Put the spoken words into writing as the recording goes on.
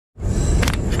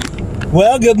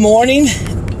Well, good morning.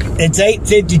 It's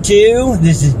 8:52.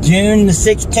 This is June the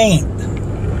 16th.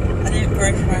 I didn't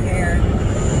brush my hair.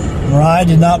 Mariah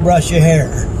did not brush your hair.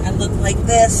 I look like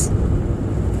this.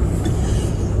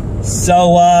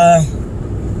 So,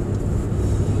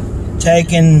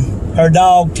 taking her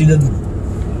dog to the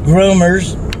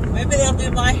groomers. Maybe they'll do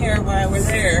my hair while we're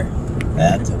there.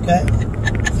 That's okay.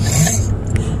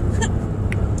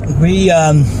 We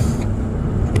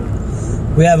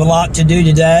have a lot to do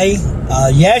today.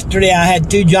 Yesterday I had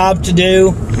 2 jobs to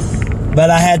do, but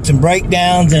I had some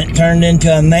breakdowns and it turned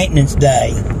into a maintenance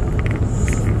day,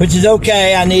 which is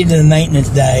okay. I needed a maintenance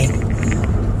day.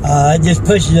 It just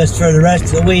pushes us for the rest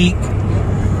of the week.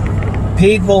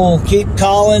 People keep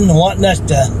calling and wanting us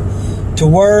to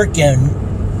work, and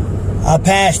I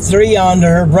passed 3 on to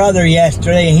her brother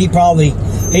yesterday, and he's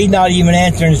not even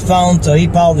answering his phone, so he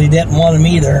probably didn't want them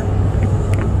either.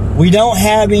 We don't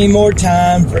have any more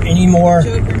time for any more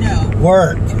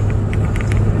work.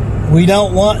 We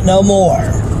don't want no more.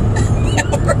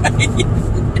 Right.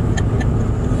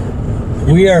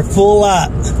 We are full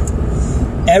up.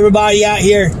 Everybody out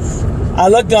here, I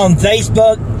looked on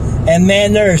Facebook, and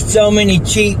man, there are so many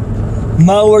cheap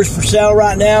mowers for sale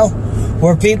right now,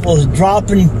 where people's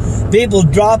dropping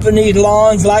these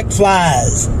lawns like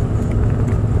flies.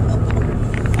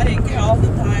 I didn't get all the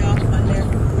dye off my hair.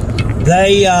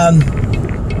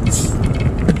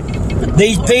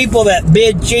 These people that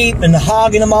bid cheap and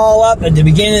hogging them all up at the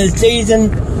beginning of the season,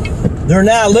 they're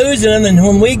now losing them, and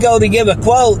when we go to give a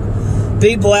quote,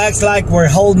 people act like we're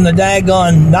holding the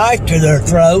daggone knife to their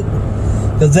throat,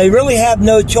 because they really have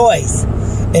no choice.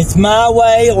 It's my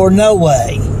way or no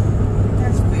way.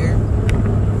 That's weird.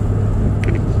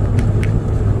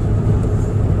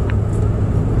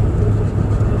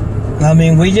 I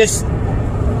mean, we just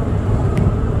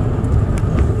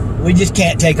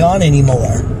can't take on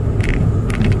anymore.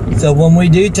 So when we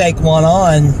do take one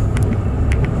on,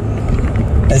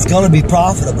 it's going to be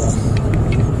profitable.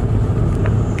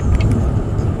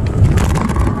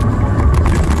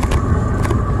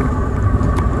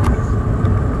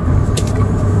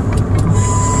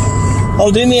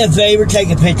 Oh, do me a favor, take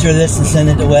a picture of this and send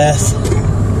it to Wes.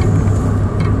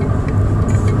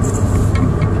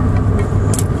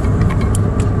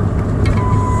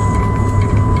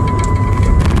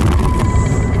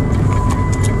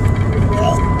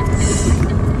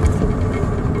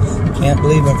 Can't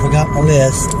believe I forgot my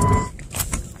list.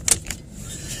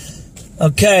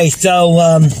 Okay,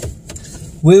 so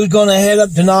we were going to head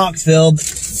up to Knoxville.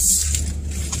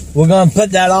 We're going to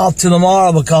put that off to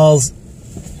tomorrow because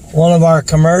one of our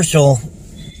commercial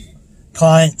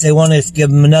clients, they want us to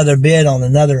give them another bid on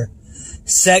another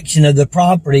section of the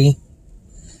property.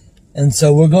 And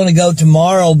so we're going to go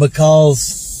tomorrow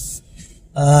because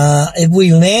if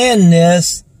we land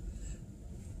this,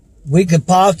 we could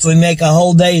possibly make a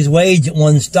whole day's wage at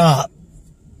one stop.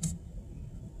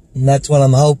 And that's what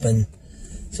I'm hoping.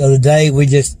 So today we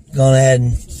just gone ahead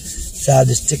and decided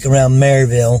to stick around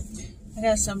Maryville. I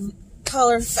got some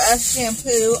Color Fast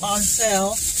shampoo on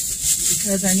sale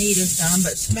because I needed some,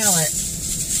 but smell it.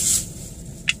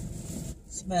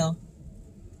 Smell.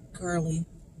 Girly.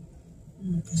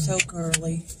 So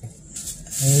girly.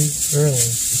 Very girly.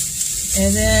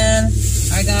 And then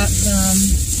I got some,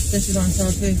 this is on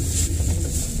sale too,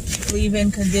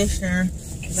 leave-in conditioner,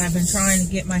 because I've been trying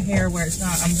to get my hair where it's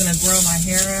not. I'm going to grow my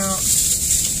hair out.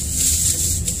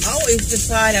 I always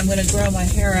decide I'm going to grow my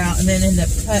hair out and then end up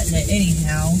cutting it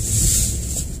anyhow.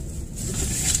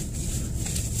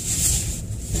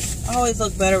 I always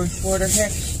look better with shorter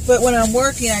hair. But when I'm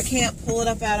working, I can't pull it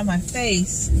up out of my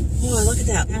face. Oh, look at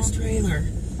that long trailer.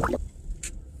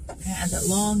 Yeah, that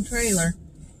long trailer.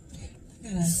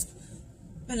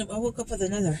 I woke up with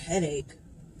another headache.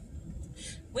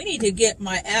 We need to get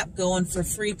my app going for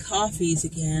free coffees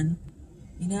again.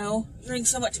 You know, drink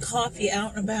so much coffee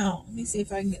out and about. Let me see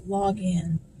if I can log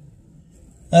in.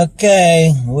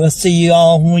 Okay, we'll see you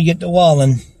all when we get to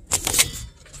Wallen.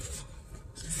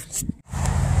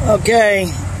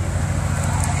 Okay,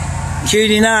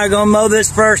 Judy and I are going to mow this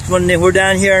first one. We're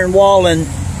down here in Wallen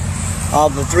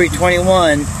off the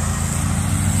 321,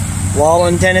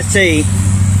 Wallen, Tennessee.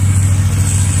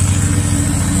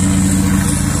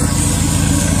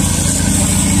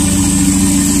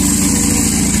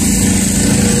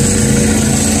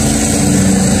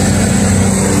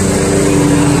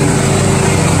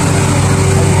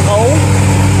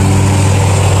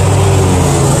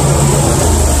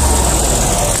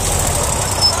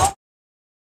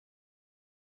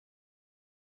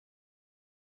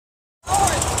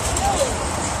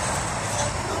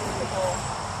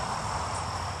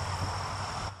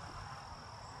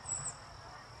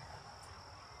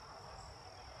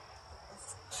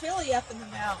 chilly up in the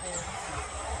mountains.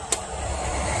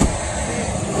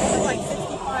 It's like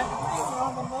 65 degrees, and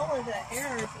on the mower, the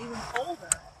air is even colder.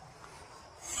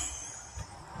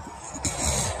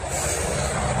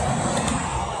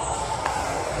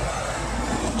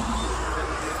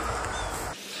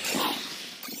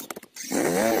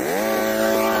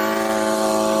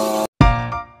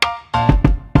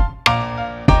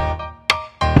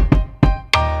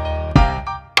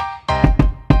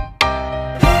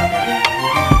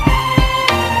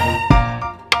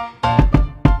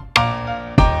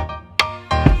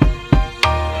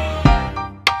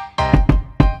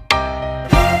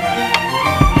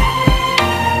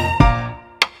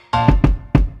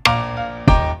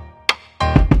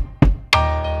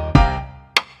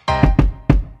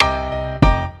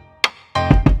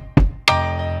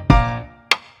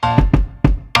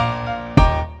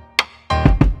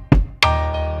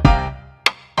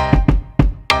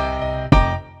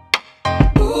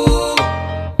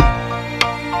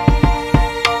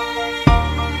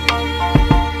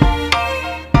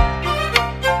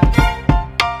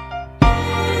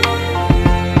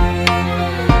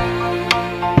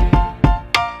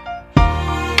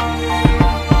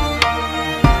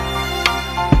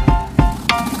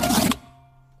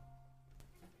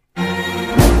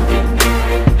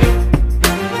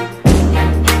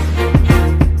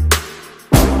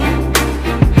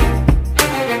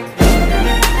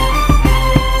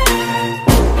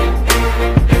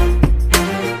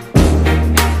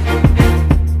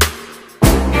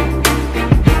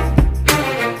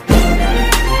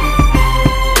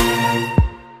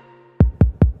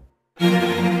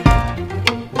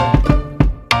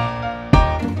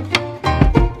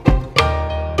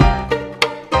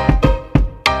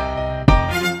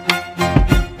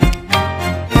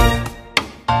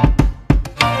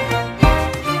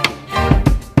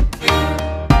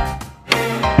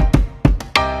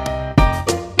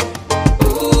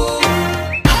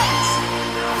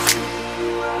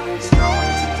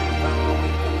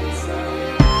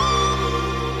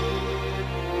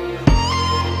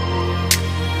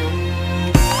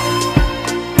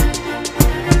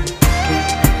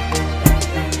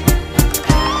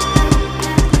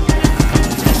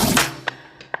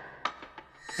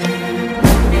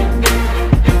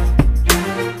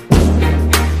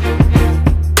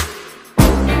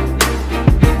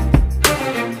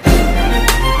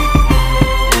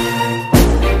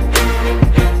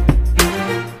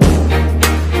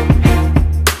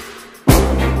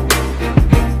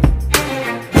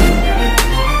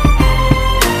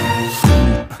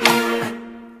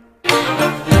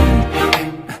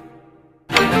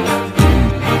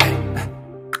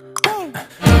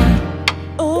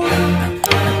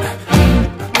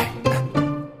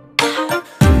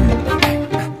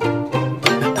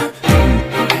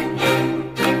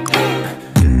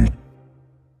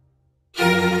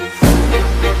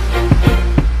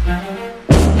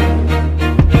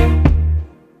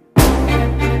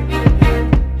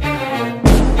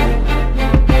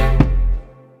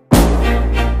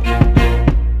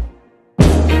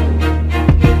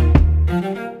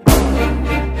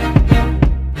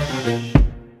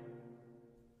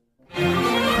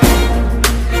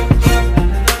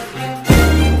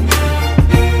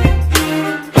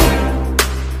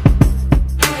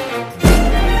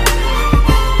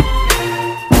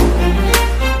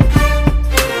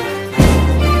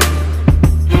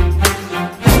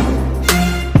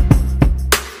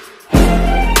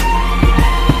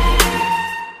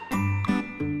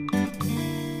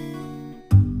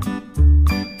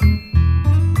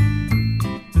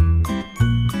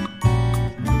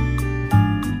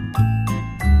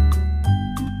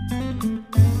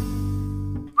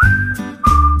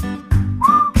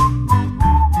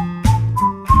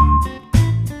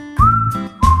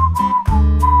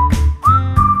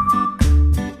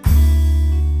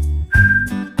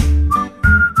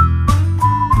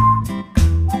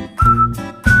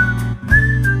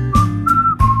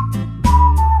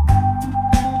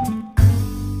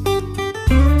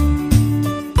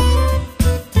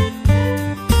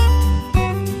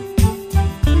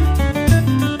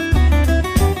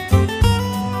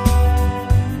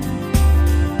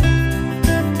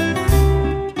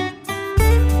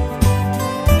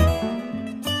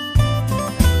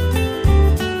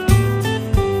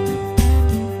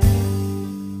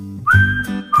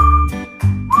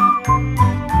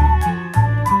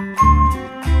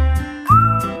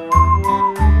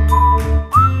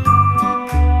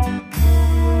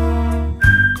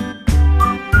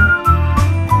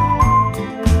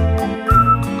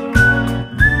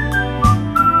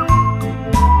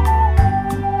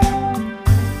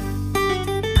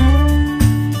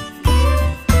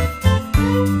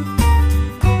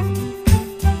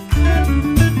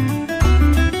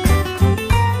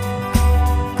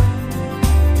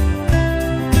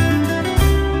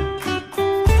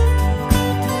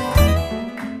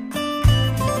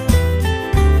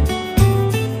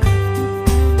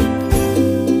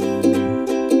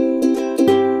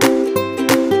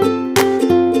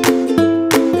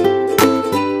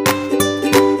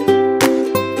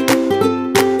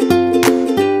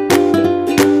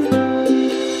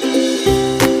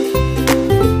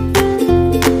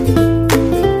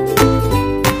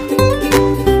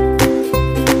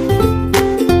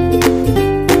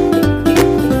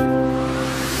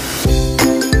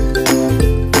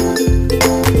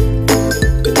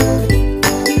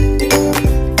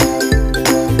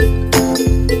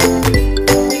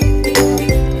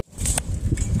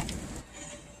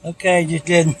 Okay, just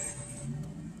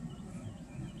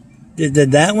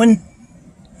did that one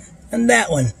and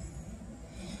that one.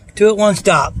 2 at one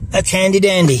stop. That's handy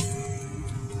dandy.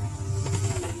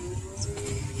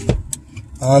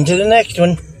 On to the next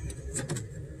one.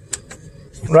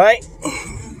 Right?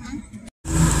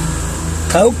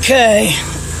 Okay.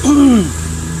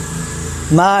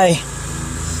 My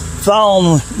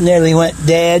phone nearly went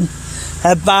dead.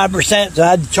 Had 5%, so I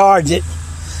had to charge it.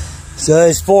 So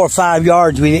it's 4 or 5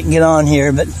 yards we didn't get on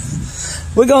here, but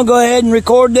we're gonna go ahead and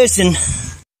record this and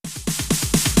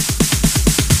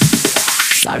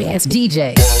sorry ass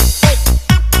DJ.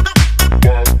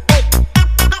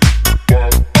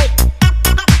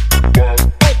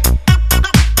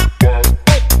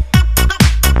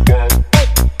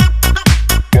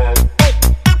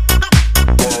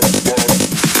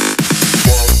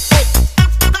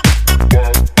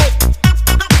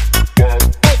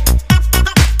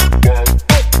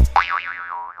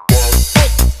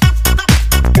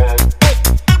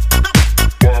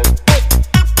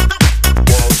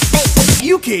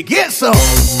 You can get some.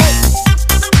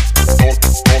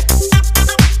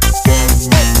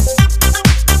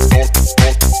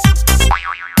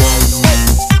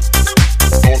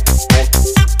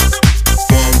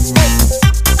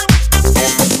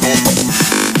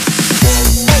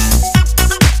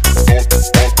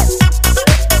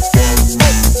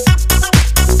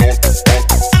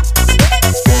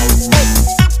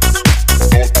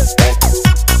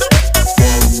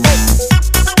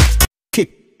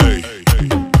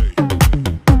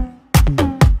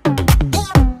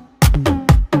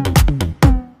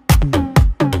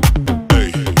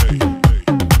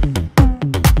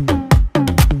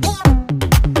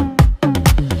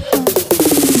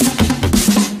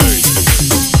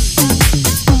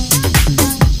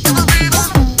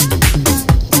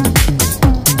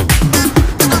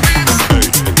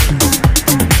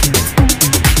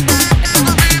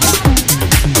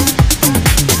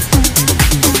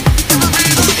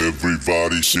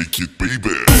 Everybody shake it, baby.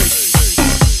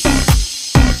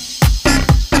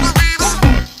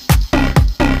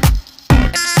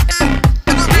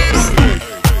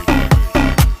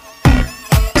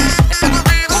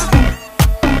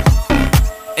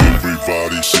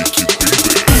 Everybody shake it, baby.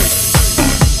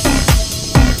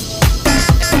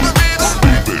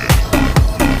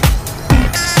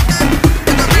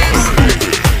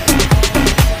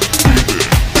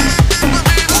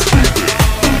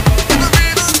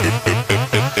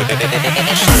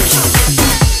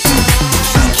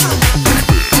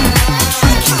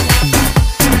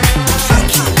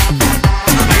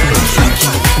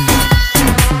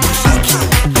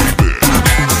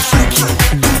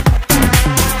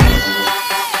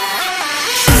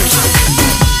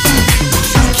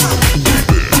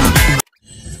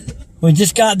 we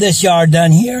just got this yard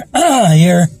done here,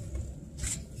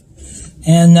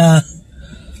 and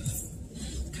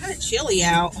Kind of chilly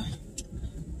out.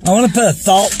 I want to put a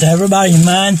thought to everybody in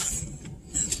mind.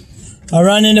 I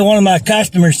run into one of my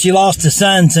customers. She lost a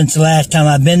son since the last time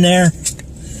I've been there,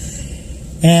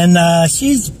 and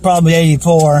she's probably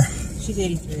 84. She's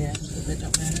 83, yeah, so that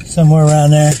don't matter. Somewhere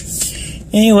around there.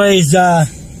 Anyways, of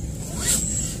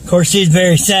course, she's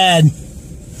very sad.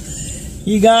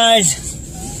 You guys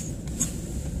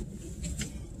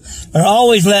are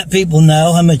always let people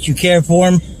know how much you care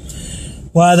for them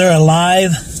while they're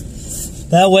alive.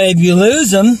 That way, if you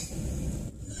lose them,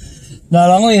 not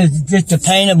only is it just the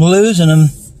pain of losing them,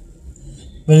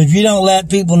 but if you don't let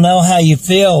people know how you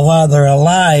feel while they're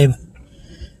alive,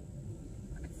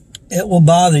 it will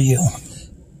bother you.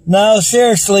 No,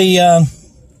 seriously,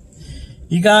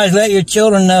 you guys let your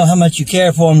children know how much you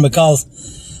care for them, because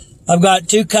I've got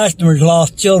 2 customers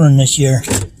lost children this year.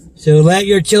 So let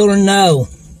your children know.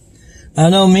 I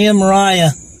know me and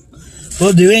Mariah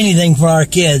will do anything for our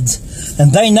kids,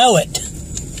 and they know it.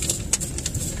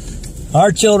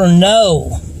 Our children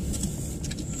know.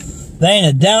 They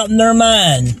ain't a doubt in their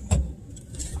mind.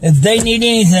 If they need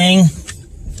anything,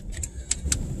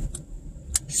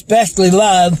 especially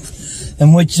love,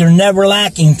 in which they're never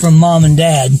lacking from mom and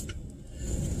dad,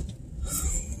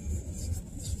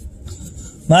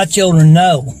 my children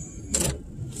know.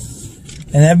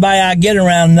 And everybody I get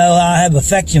around know I have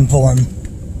affection for them.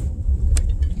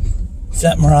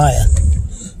 Except Mariah.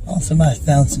 Oh, somebody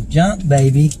found some junk,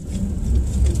 baby.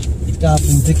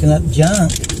 Stopping picking up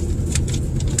junk.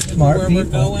 Smart Where people. we're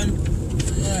going.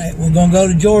 Alright, we're going to go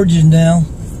to George's now.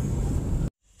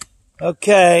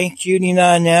 Okay, Judy and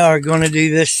I now are going to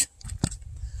do this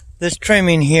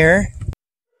trimming here.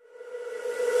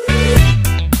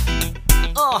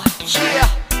 Yeah.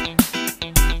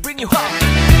 Bring you up.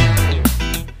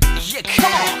 Yeah,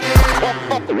 come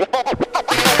on.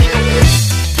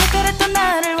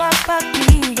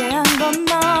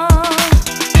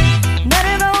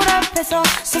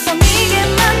 서성이게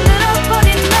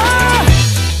만들어버린 너.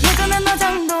 예전엔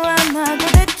화장도 안 하고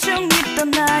대충 입던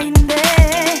나인데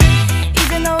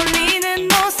이젠 어울리는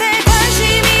옷에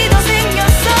관심이 더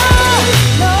생겼어.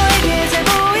 너에게 잘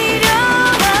보이려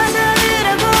화장을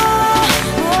하고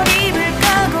뭘 입을까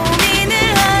고민을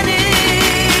하는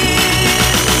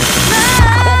나.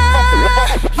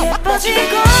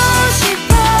 예뻐지고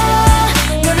싶어.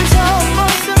 너를 처음 본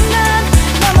순간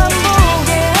나만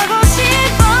보게 하고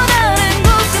싶어. 다른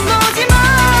곳은 보지 마.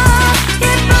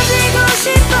 예뻐지고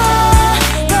싶어.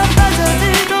 더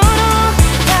빠져들도록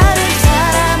다른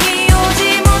사람이 오지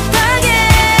못하게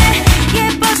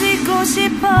예뻐지고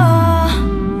싶어.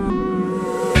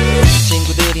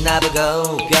 친구들이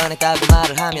나보고 변했다고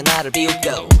말을 하면 나를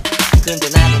비웃고, 근데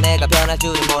나도 내가 변할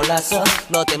줄은 몰랐어.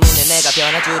 너 때문에 내가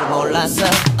변할 줄은 몰랐어.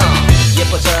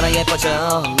 예뻐져라 예뻐져.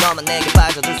 너만 내게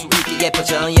빠져들 수 있게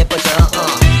예뻐져 예뻐져.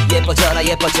 예뻐져라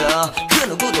예뻐져. 그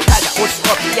누구도 다가올 수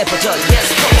없게 예뻐져.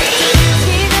 Yes go.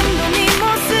 지금도 네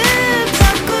모습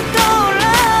자꾸 떠올라.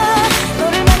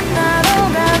 너를 만나러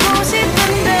가고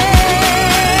싶은데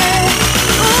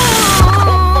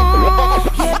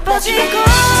예뻐지고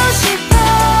싶어.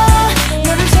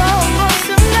 너를 처음 본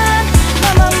순간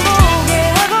나만 보게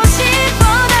하고 싶어.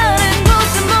 다른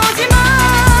곳은 보지 마.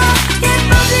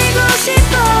 예뻐지고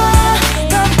싶어.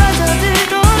 더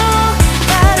빠져들도록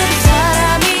다른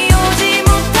사람이 오지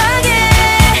못하게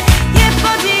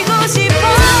예뻐지고 싶어.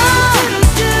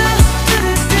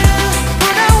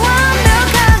 보다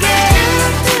완벽하게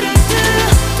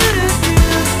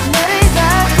너를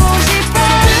갖고 싶어.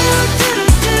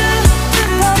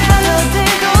 더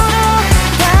빠져들도록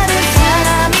다른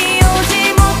사람이 오지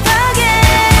못하게.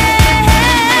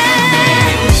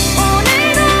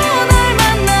 오늘도 널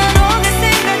만나러 갈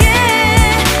생각에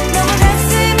너무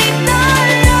가슴이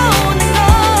떨려오는 걸.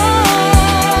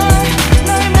 널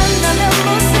만나면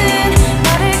무슨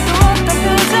말을 또 어떤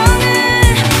표정을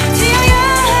지어야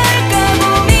할까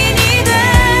고민이 돼.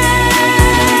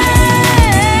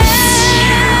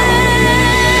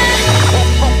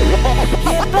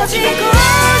 예뻐지고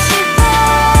싶어.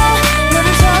 너를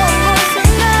처음 본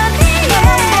순간 나만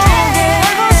보게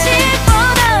하고 싶어.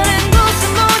 다른 곳은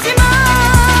보지 마.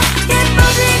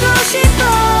 예뻐지고 싶어.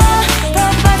 더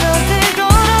빠져들도록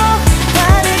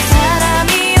다른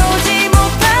사람이 오지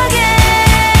못하게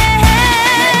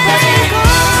예뻐지고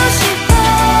싶어.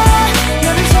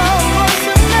 너를 처음 본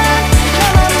순간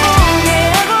나만 보게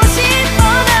하고 싶어.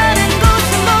 다른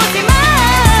곳은 보지 마.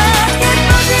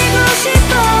 예뻐지고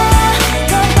싶어.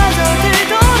 더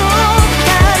빠져들도록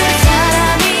다른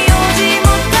사람이 오지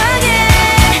못하게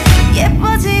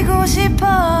예뻐지고 싶어.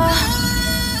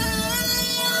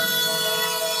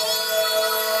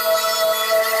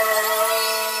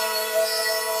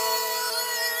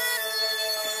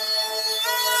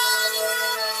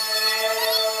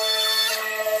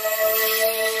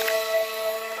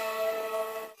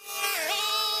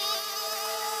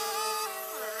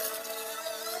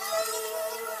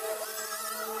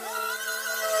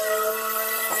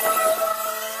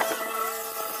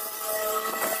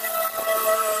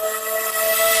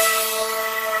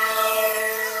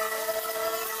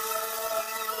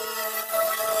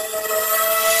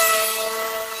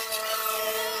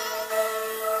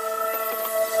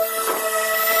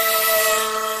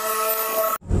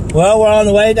 Well, we're on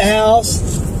the way to the house.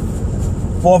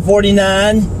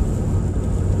 4:49.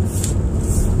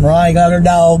 Mariah got her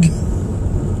dog. You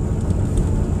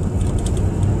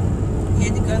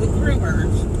had to go to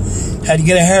groomers. Had to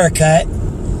get a haircut.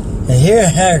 And here,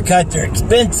 haircuts are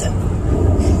expensive.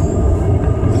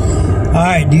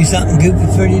 Alright, do something goofy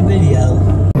for the video.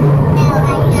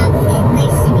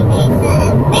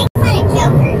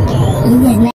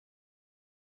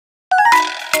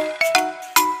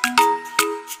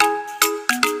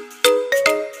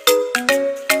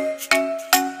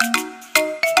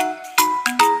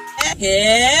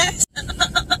 Yes.